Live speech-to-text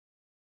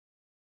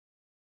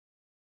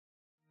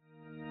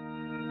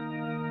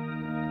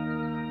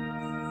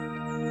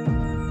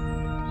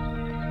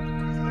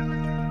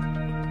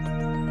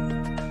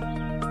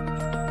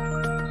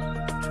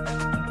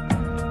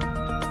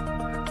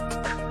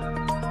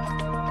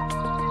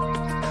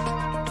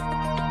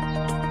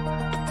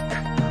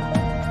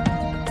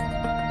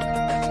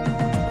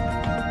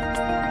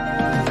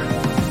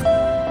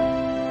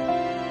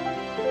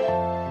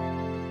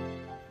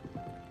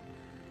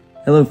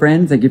Hello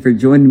friends, thank you for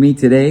joining me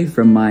today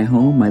from my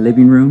home, my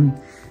living room.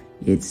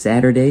 It's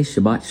Saturday,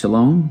 Shabbat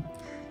Shalom,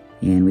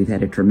 and we've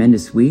had a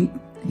tremendous week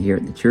here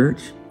at the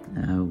church.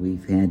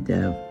 We've had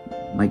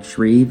Mike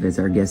Shreve as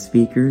our guest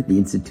speaker, the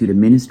Institute of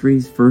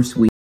Ministries, first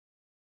week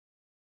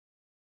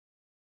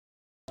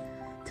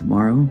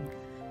tomorrow,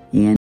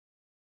 and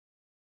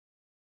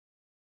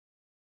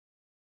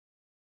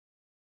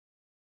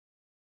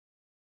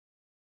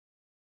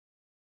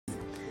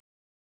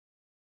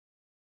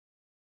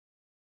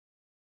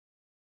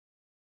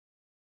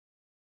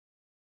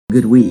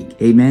good week,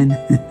 amen.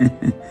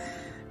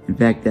 In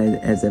fact,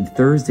 as of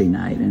Thursday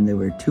night, and there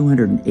were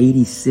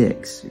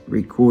 286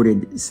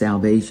 recorded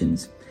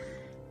salvations.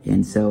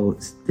 And so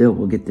still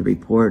we'll get the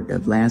report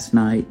of last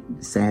night,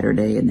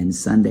 Saturday, and then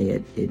Sunday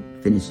it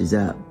finishes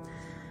up.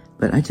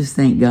 But I just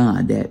thank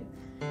God that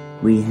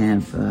we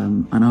have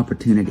an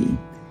opportunity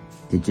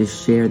to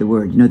just share the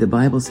word. You know, the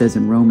Bible says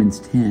in Romans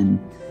 10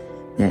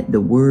 that the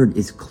word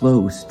is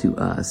close to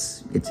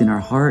us. It's in our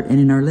heart and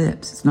in our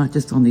lips. It's not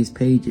just on these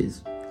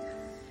pages.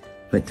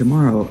 But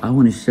tomorrow, I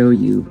want to show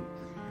you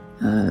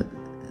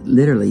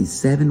literally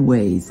 7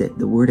 ways that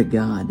the Word of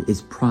God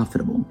is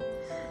profitable.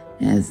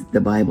 As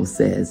the Bible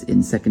says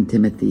in 2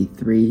 Timothy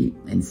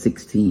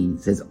 3:16,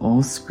 it says,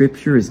 all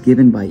Scripture is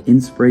given by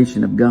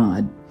inspiration of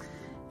God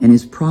and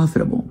is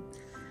profitable.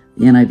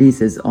 The NIV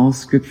says, all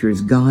Scripture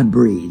is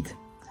God-breathed,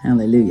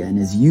 hallelujah, and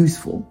is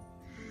useful.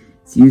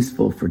 It's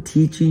useful for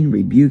teaching,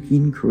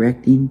 rebuking,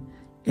 correcting,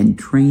 and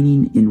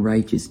training in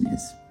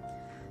righteousness.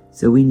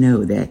 So we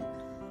know that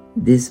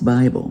this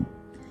Bible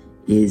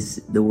is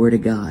the Word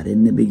of God.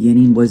 In the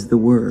beginning was the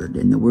Word,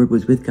 and the Word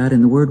was with God,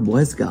 and the Word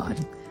was God.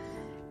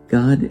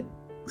 God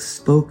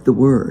spoke the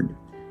Word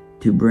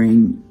to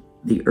bring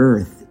the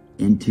earth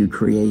into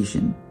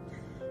creation.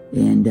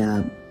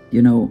 And,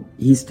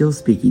 He's still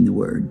speaking the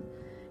Word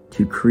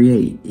to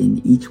create in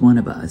each one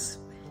of us.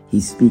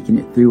 He's speaking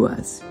it through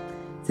us.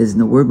 It says, and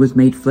the Word was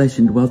made flesh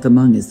and dwelt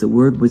among us. The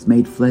Word was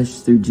made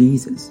flesh through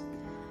Jesus.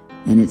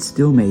 And it's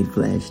still made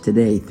flesh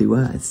today through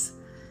us.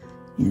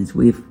 And as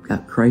we've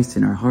got Christ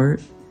in our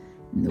heart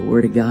and the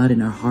Word of God in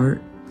our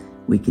heart,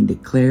 we can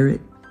declare it,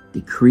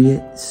 decree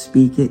it,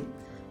 speak it,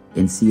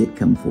 and see it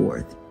come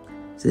forth.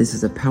 So this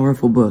is a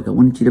powerful book. I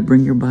want you to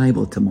bring your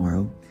Bible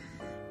tomorrow,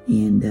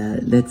 and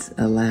let's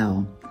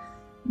allow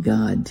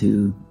God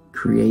to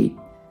create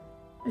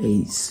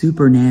a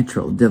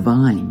supernatural,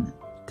 divine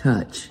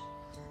touch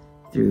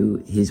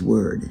through His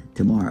Word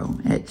tomorrow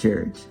at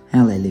church.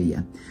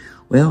 Hallelujah.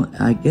 Well,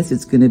 I guess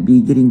it's going to be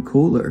getting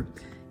cooler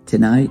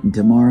tonight and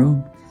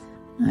tomorrow.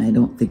 I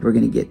don't think we're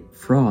going to get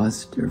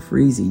frost or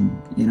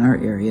freezing in our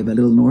area, but a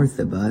little north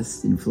of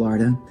us in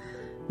Florida,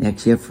 they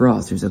actually have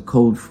frost. There's a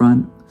cold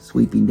front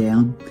sweeping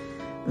down,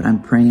 but I'm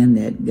praying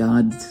that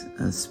God's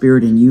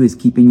Spirit in you is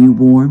keeping you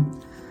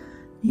warm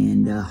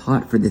and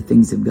hot for the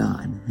things of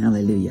God.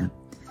 Hallelujah.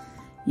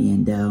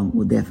 And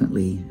we'll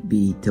definitely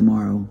be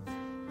tomorrow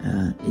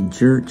in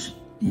church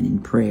and in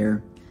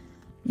prayer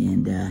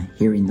and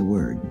hearing the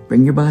Word.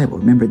 Bring your Bible.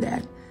 Remember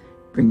that.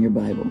 Bring your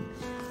Bible.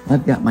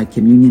 I've got my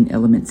communion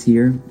elements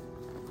here,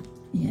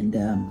 and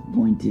I'm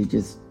going to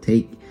just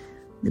take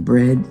the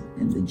bread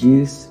and the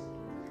juice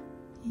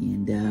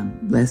and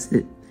bless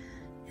it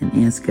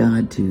and ask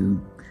God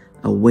to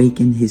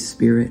awaken His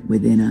Spirit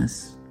within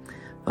us.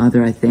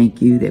 Father, I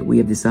thank you that we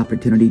have this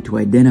opportunity to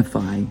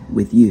identify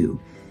with you,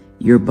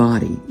 your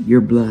body, your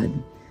blood,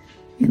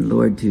 and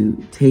Lord,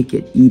 to take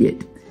it, eat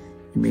it,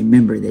 and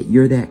remember that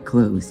you're that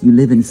close. You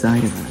live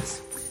inside of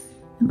us.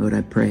 And Lord,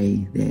 I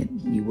pray that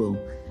you will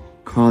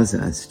cause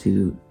us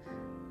to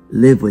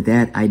live with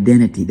that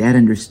identity, that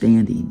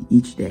understanding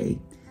each day,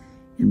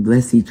 and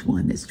bless each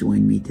one that's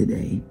joined me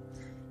today.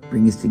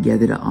 Bring us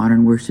together to honor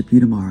and worship you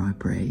tomorrow, I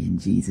pray, in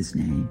Jesus'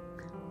 name.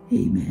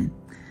 Amen.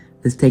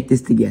 Let's take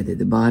this together,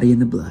 the body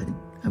and the blood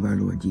of our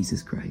Lord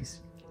Jesus Christ.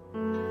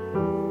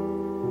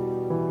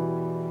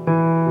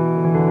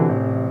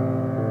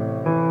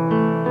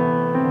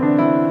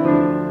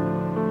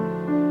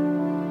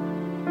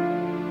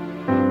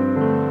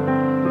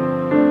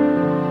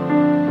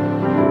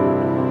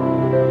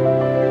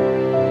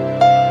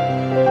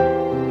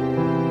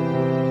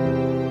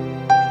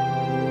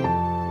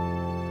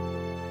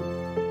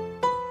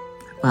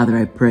 Father,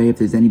 I pray if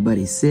there's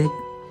anybody sick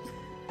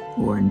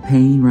or in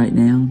pain right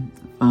now,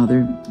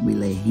 Father, we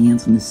lay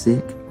hands on the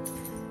sick.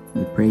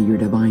 We pray your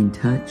divine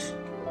touch.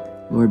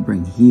 Lord,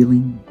 bring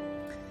healing,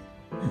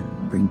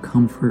 bring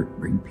comfort,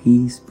 bring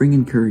peace, bring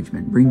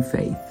encouragement, bring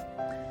faith.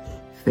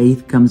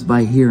 Faith comes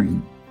by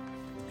hearing,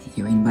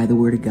 hearing by the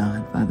Word of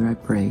God. Father, I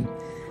pray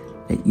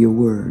that your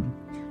Word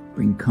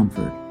bring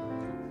comfort,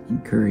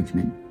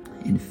 encouragement,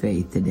 and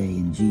faith today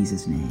in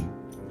Jesus' name.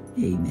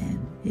 Amen,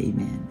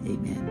 amen,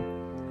 amen.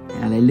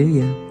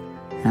 Hallelujah.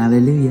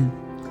 Hallelujah.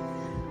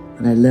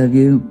 And I love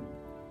you.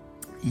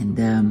 And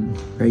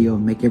pray you'll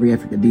make every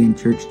effort to be in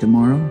church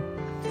tomorrow.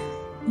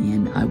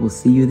 And I will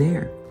see you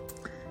there.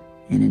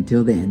 And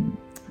until then,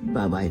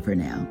 bye-bye for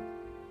now.